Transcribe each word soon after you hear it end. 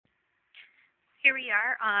Here we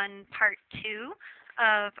are on part 2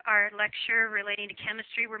 of our lecture relating to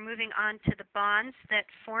chemistry. We're moving on to the bonds that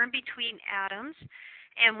form between atoms.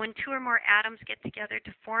 And when two or more atoms get together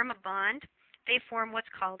to form a bond, they form what's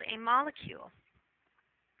called a molecule.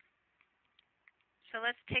 So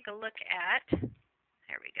let's take a look at,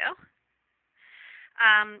 there we go,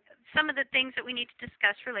 some of the things that we need to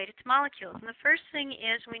discuss related to molecules. And the first thing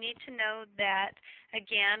is we need to know that,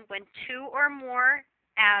 again, when two or more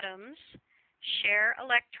atoms share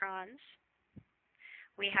electrons,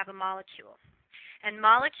 we have a molecule. And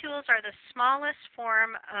molecules are the smallest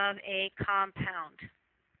form of a compound.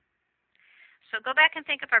 So go back and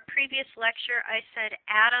think of our previous lecture. I said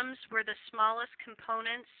atoms were the smallest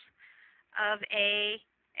components of a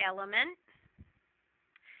element,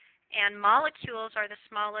 and molecules are the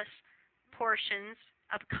smallest portions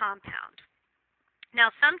of compound.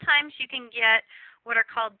 Now, sometimes you can get what are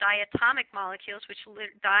called diatomic molecules, which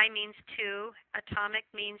di means two, atomic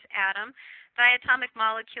means atom. Diatomic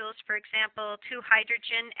molecules, for example, two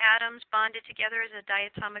hydrogen atoms bonded together is a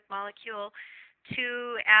diatomic molecule.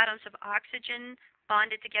 Two atoms of oxygen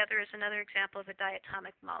bonded together is another example of a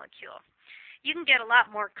diatomic molecule. You can get a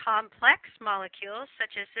lot more complex molecules,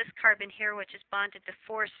 such as this carbon here, which is bonded to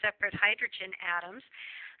 4 separate hydrogen atoms.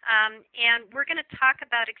 And we're going to talk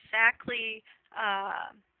about exactly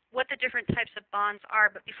what the different types of bonds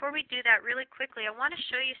are. But before we do that, really quickly, I want to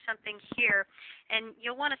show you something here, and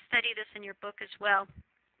you'll want to study this in your book as well.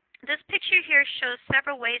 This picture here shows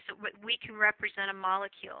several ways that we can represent a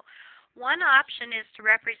molecule. One option is to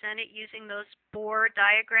represent it using those Bohr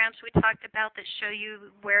diagrams we talked about that show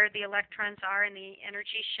you where the electrons are in the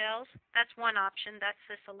energy shells. That's one option. That's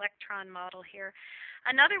this electron model here.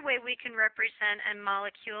 Another way we can represent a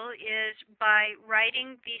molecule is by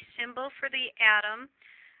writing the symbol for the atom,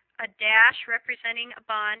 a dash representing a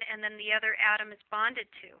bond, and then the other atom is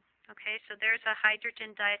bonded to. Okay, so there's a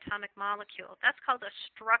hydrogen diatomic molecule. That's called a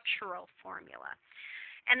structural formula.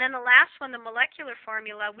 And then the last one, the molecular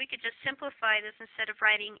formula, we could just simplify this. Instead of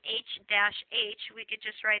writing H-H, we could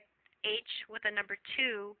just write H with a number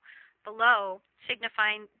 2 below,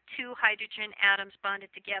 signifying two hydrogen atoms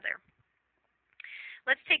bonded together.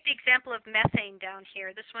 Let's take the example of methane down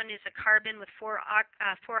here. This one is a carbon with four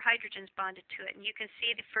hydrogens bonded to it. And you can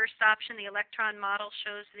see the first option, the electron model,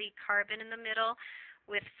 shows the carbon in the middle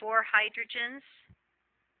with 4 hydrogens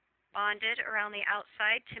bonded around the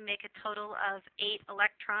outside to make a total of 8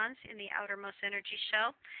 electrons in the outermost energy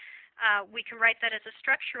shell. We can write that as a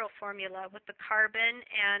structural formula with the carbon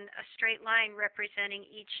and a straight line representing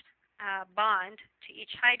each bond to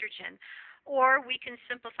each hydrogen. Or we can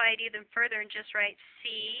simplify it even further and just write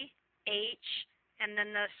C, H, and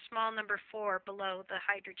then the small number 4 below the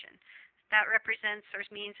hydrogen. That represents or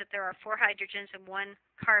means that there are 4 hydrogens and 1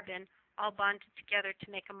 carbon all bonded together to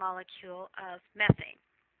make a molecule of methane.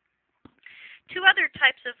 Two other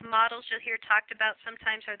types of models you'll hear talked about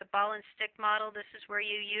sometimes are the ball and stick model. This is where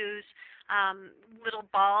you use little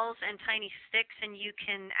balls and tiny sticks, and you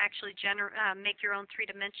can actually make your own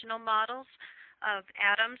three-dimensional models of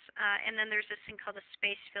atoms. And then there's this thing called a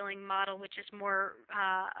space-filling model, which is more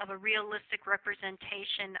of a realistic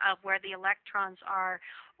representation of where the electrons are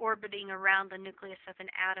orbiting around the nucleus of an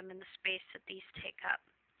atom in the space that these take up.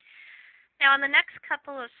 Now, on the next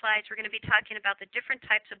couple of slides, we're going to be talking about the different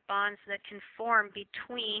types of bonds that can form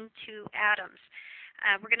between two atoms.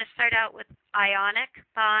 We're going to start out with ionic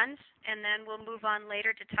bonds, and then we'll move on later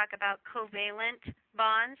to talk about covalent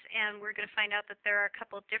bonds, and we're going to find out that there are a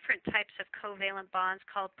couple different types of covalent bonds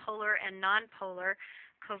called polar and nonpolar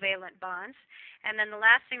covalent bonds. And then the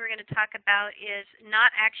last thing we're going to talk about is not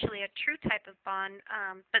actually a true type of bond,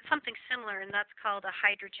 but something similar, and that's called a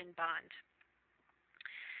hydrogen bond.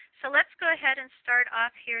 So let's go ahead and start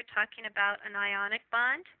off here talking about an ionic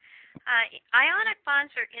bond. Ionic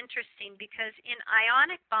bonds are interesting because in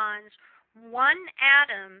ionic bonds, one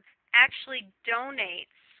atom actually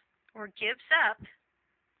donates or gives up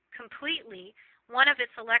completely one of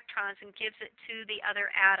its electrons and gives it to the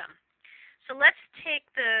other atom. So let's take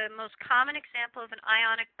the most common example of an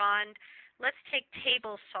ionic bond. Let's take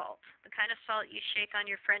table salt, the kind of salt you shake on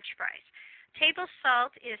your French fries. Table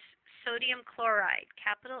salt is sodium chloride,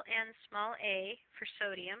 capital N, small a for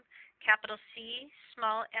sodium, capital C,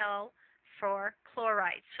 small L for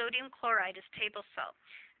chloride. Sodium chloride is table salt.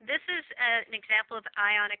 This is an example of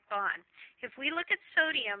ionic bond. If we look at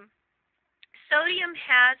sodium, sodium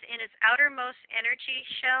has in its outermost energy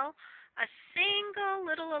shell a single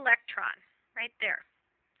little electron right there.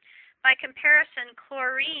 By comparison,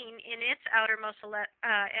 chlorine in its outermost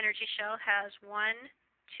energy shell has 1,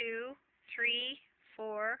 2, 3,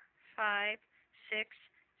 4, 5, 6,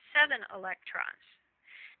 7 electrons.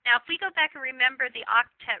 Now, if we go back and remember the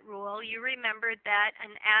octet rule, you remember that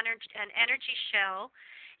an energy shell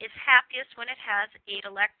is happiest when it has 8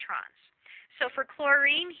 electrons. So for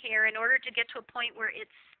chlorine here, in order to get to a point where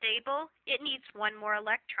it's stable, it needs 1 more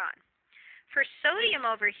electron. For sodium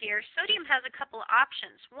over here, sodium has a couple of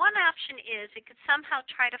options. One option is it could somehow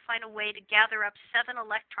try to find a way to gather up 7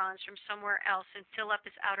 electrons from somewhere else and fill up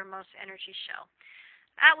its outermost energy shell.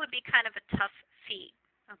 That would be kind of a tough feat.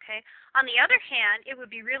 Okay. On the other hand, it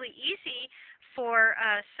would be really easy for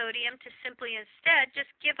sodium to simply instead just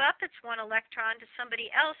give up its 1 electron to somebody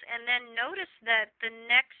else, and then notice that the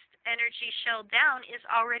next energy shell down is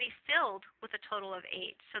already filled with a total of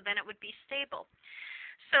 8. So then it would be stable.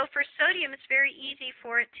 So for sodium, it's very easy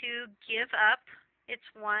for it to give up its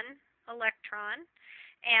 1 electron,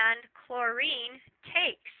 and chlorine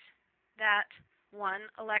takes that 1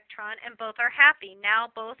 electron, and both are happy.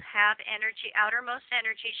 Now both have outermost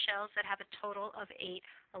energy shells that have a total of 8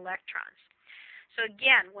 electrons. So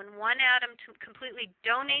again, when one atom completely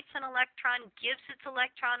donates an electron, gives its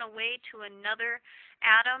electron away to another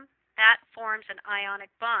atom, that forms an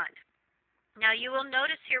ionic bond. Now you will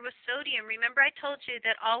notice here with sodium, remember I told you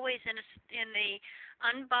that always in the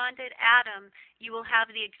unbonded atom, you will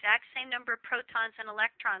have the exact same number of protons and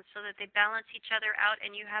electrons so that they balance each other out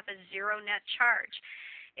and you have a 0 net charge.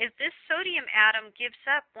 If this sodium atom gives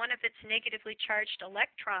up one of its negatively charged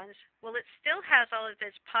electrons, well, it still has all of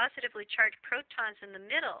its positively charged protons in the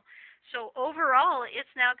middle. So overall,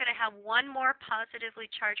 it's now going to have 1 more positively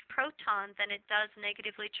charged proton than it does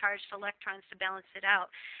negatively charged electrons to balance it out.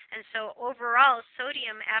 And so overall,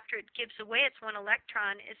 sodium, after it gives away its 1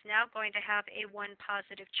 electron, is now going to have a 1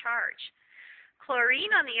 positive charge.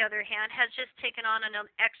 Chlorine, on the other hand, has just taken on an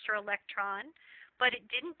extra electron, but it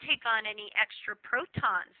didn't take on any extra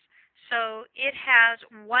protons. So it has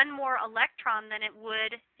 1 more electron than it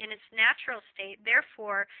would in its natural state.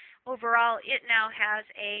 Therefore, overall, it now has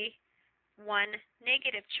a 1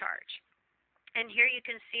 negative charge. And here you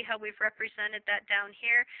can see how we've represented that down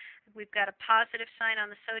here. We've got a positive sign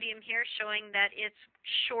on the sodium here showing that it's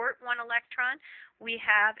short 1 electron. We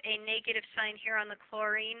have a negative sign here on the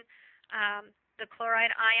chlorine, the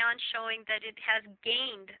chloride ion, showing that it has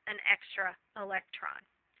gained an extra electron.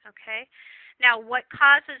 Okay. Now, what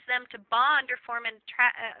causes them to bond or form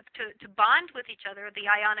to bond with each other, the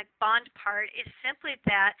ionic bond part, is simply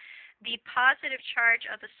that the positive charge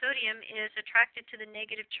of the sodium is attracted to the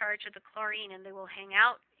negative charge of the chlorine, and they will hang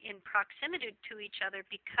out in proximity to each other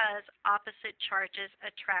because opposite charges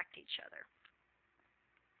attract each other.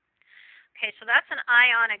 Okay, so that's an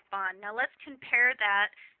ionic bond. Now let's compare that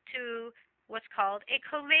to what's called a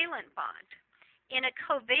covalent bond. In a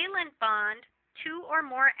covalent bond, 2 or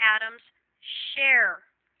more atoms share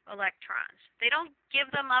electrons. They don't give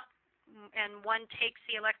them up and one takes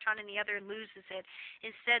the electron and the other loses it.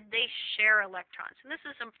 Instead, they share electrons. And this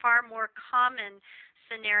is a far more common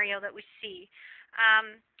scenario that we see.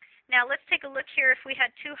 Now let's take a look here. If we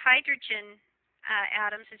had 2 hydrogen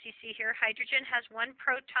atoms, as you see here, hydrogen has 1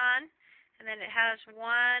 proton, and then it has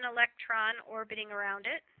 1 electron orbiting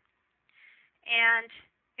around it. And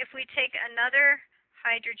if we take another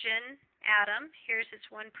hydrogen atom, here's its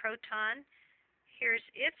 1 proton, here's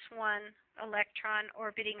its 1 electron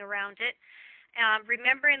orbiting around it.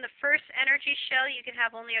 Remember, in the first energy shell, you can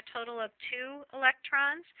have only a total of 2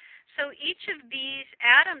 electrons. So each of these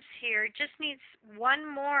atoms here just needs 1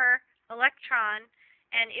 more electron,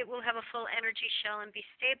 and it will have a full energy shell and be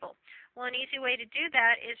stable. Well, an easy way to do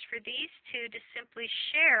that is for these 2 to simply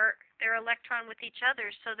share their electron with each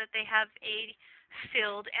other so that they have a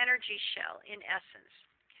filled energy shell in essence.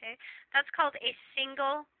 Okay? That's called a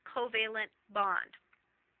single covalent bond.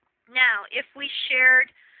 Now, if we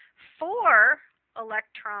shared 4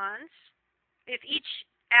 electrons, if each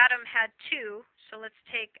atom had 2, so let's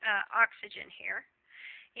take oxygen here.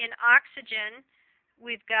 In oxygen,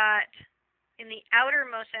 we've got in the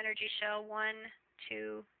outermost energy shell 1,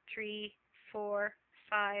 2, 3, 4,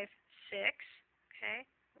 5, 6. Okay,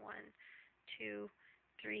 1, 2,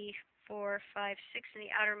 3, 4, 5, 6 in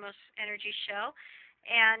the outermost energy shell.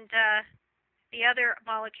 And the other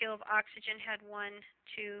molecule of oxygen had 1,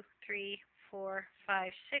 2, 3, 4,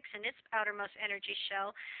 5, 6 in its outermost energy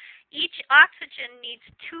shell. Each oxygen needs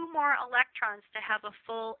 2 more electrons to have a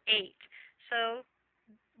full 8. So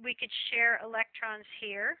we could share electrons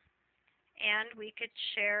here, and we could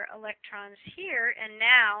share electrons here, and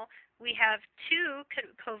now we have 2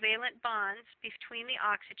 covalent bonds between the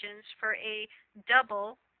oxygens for a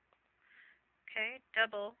double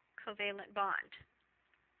covalent bond.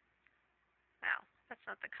 Wow, that's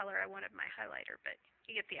not the color I wanted my highlighter, but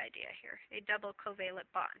you get the idea here, a double covalent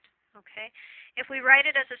bond. Okay? If we write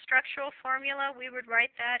it as a structural formula, we would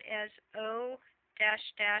write that as O dash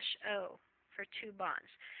dash O for 2 bonds.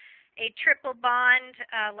 A triple bond,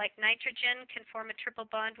 like nitrogen, can form a triple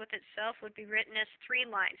bond with itself, would be written as 3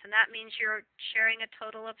 lines, and that means you're sharing a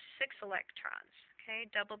total of 6 electrons. Okay,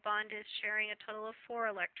 double bond is sharing a total of 4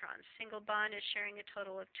 electrons. Single bond is sharing a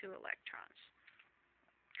total of 2 electrons.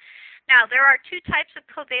 Now, there are 2 types of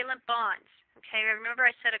covalent bonds. Okay, remember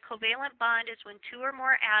I said a covalent bond is when 2 or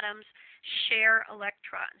more atoms share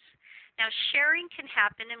electrons. Now, sharing can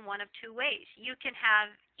happen in one of 2 ways. You can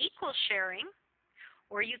have equal sharing,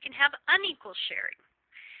 or you can have unequal sharing.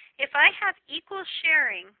 If I have equal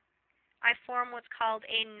sharing, I form what's called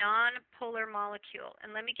a nonpolar molecule.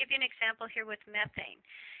 And let me give you an example here with methane.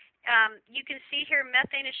 You can see here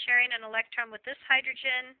methane is sharing an electron with this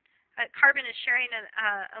hydrogen. Carbon is sharing an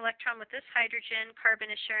electron with this hydrogen.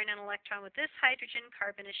 Carbon is sharing an electron with this hydrogen.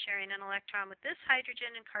 Carbon is sharing an electron with this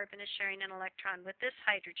hydrogen. And carbon is sharing an electron with this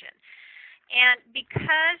hydrogen. And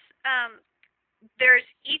because there's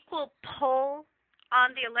equal pull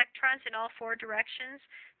on the electrons in all 4 directions,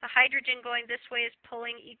 the hydrogen going this way is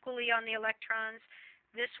pulling equally on the electrons.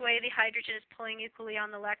 This way, the hydrogen is pulling equally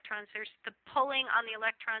on the electrons. There's the pulling on the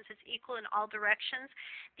electrons is equal in all directions.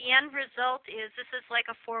 The end result is this is like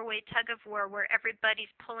a 4-way tug of war where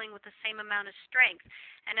everybody's pulling with the same amount of strength.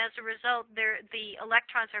 And as a result, the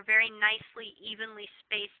electrons are very nicely, evenly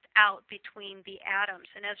spaced out between the atoms.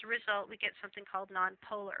 And as a result, we get something called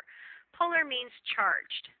nonpolar. Polar means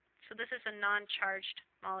charged. So this is a non-charged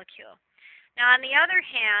molecule. Now, on the other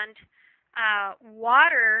hand,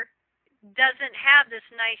 water doesn't have this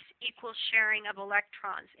nice equal sharing of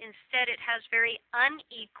electrons. Instead, it has very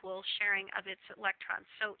unequal sharing of its electrons.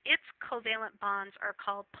 So its covalent bonds are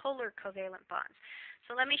called polar covalent bonds.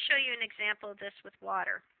 So let me show you an example of this with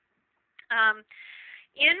water.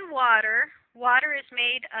 In water, water is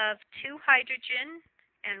made of 2 hydrogen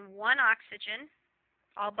and 1 oxygen,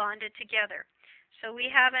 all bonded together. So we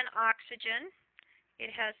have an oxygen.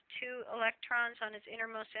 It has 2 electrons on its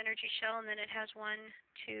innermost energy shell, and then it has 1,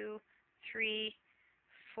 2, 3,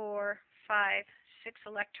 4, 5, 6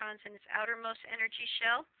 electrons in its outermost energy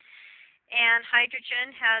shell. And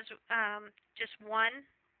hydrogen has just 1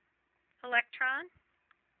 electron.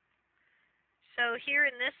 So here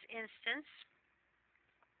in this instance,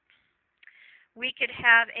 we could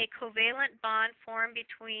have a covalent bond form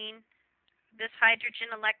between this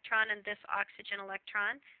hydrogen electron and this oxygen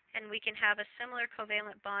electron. And we can have a similar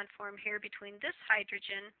covalent bond form here between this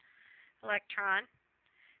hydrogen electron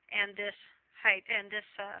and this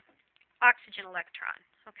oxygen electron.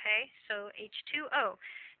 Okay, so H2O.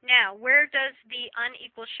 Now, where does the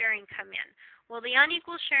unequal sharing come in? Well, the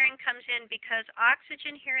unequal sharing comes in because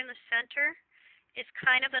oxygen here in the center is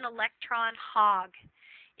kind of an electron hog.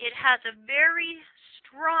 It has a very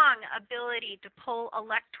strong ability to pull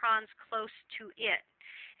electrons close to it.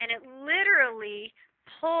 And it literally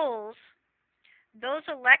pulls those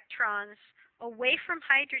electrons away from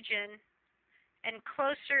hydrogen and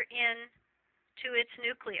closer in to its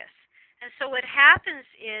nucleus. And so what happens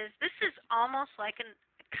is this is almost like an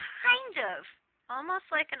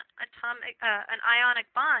ionic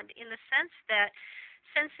bond in the sense that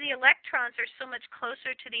since the electrons are so much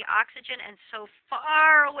closer to the oxygen and so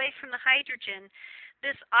far away from the hydrogen,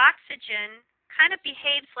 this oxygen kind of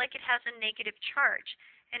behaves like it has a negative charge.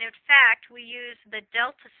 And in fact, we use the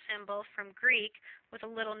delta symbol from Greek with a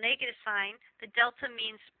little negative sign. The delta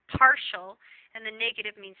means partial, and the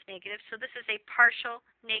negative means negative. So this is a partial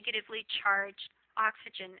negatively charged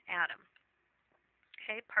oxygen atom.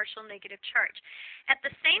 Okay, partial negative charge. At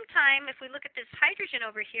the same time, if we look at this hydrogen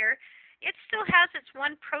over here, it still has its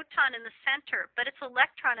 1 proton in the center, but its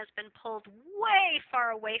electron has been pulled way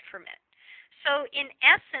far away from it. So in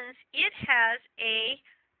essence, it has a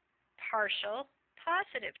partial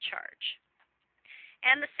positive charge.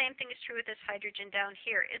 And the same thing is true with this hydrogen down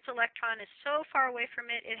here. Its electron is so far away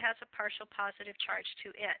from it, it has a partial positive charge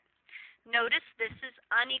to it. Notice this is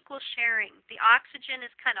unequal sharing. The oxygen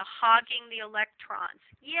is kind of hogging the electrons.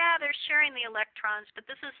 Yeah, they're sharing the electrons, but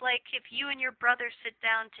this is like if you and your brother sit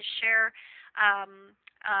down to share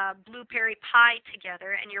blueberry pie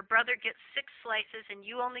together, and your brother gets 6 slices and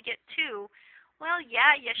you only get 2. Well,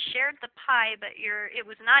 yeah, you shared the pie, but it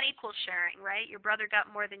was not equal sharing, right? Your brother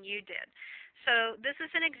got more than you did. So this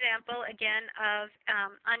is an example, again, of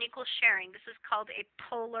unequal sharing. This is called a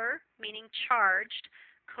polar, meaning charged,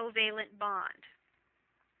 covalent bond.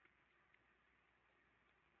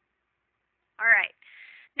 All right.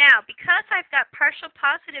 Now, because I've got partial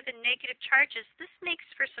positive and negative charges, this makes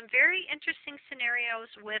for some very interesting scenarios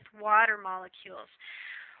with water molecules.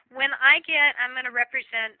 When I'm going to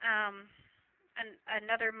represent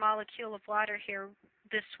another molecule of water here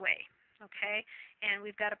this way. Okay, and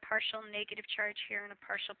we've got a partial negative charge here and a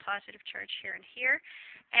partial positive charge here and here.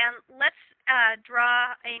 And let's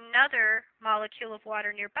draw another molecule of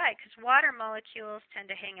water nearby, because water molecules tend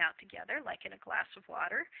to hang out together, like in a glass of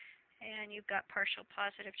water. And you've got partial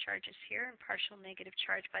positive charges here and partial negative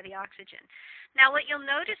charge by the oxygen. Now what you'll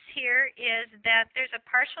notice here is that there's a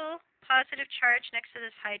partial positive charge next to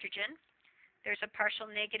this hydrogen. There's a partial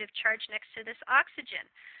negative charge next to this oxygen.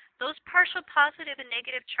 Those partial positive and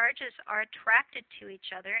negative charges are attracted to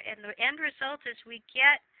each other, and the end result is we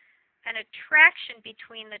get an attraction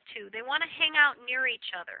between the two. They want to hang out near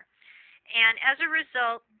each other. And as a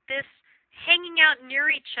result, this hanging out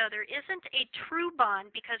near each other isn't a true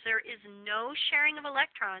bond because there is no sharing of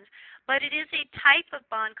electrons, but it is a type of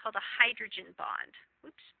bond called a hydrogen bond.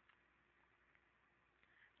 Oops.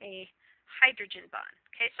 A hydrogen bond.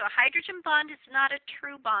 Okay, so a hydrogen bond is not a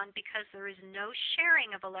true bond because there is no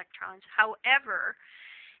sharing of electrons. However,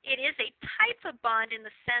 it is a type of bond in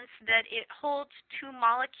the sense that it holds two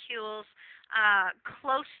molecules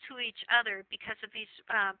close to each other because of these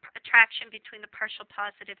attraction between the partial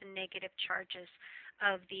positive and negative charges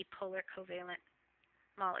of the polar covalent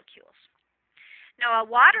molecules. Now, a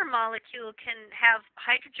water molecule can have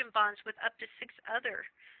hydrogen bonds with up to 6 other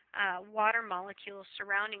water molecules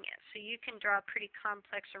surrounding it. So you can draw a pretty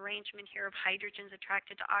complex arrangement here of hydrogens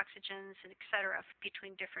attracted to oxygens, and et cetera,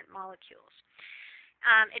 between different molecules.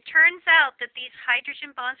 It turns out that these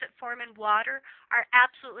hydrogen bonds that form in water are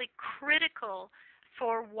absolutely critical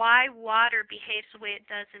for why water behaves the way it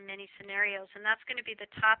does in many scenarios. And that's going to be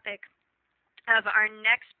the topic of our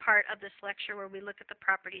next part of this lecture, where we look at the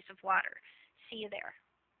properties of water. See you there.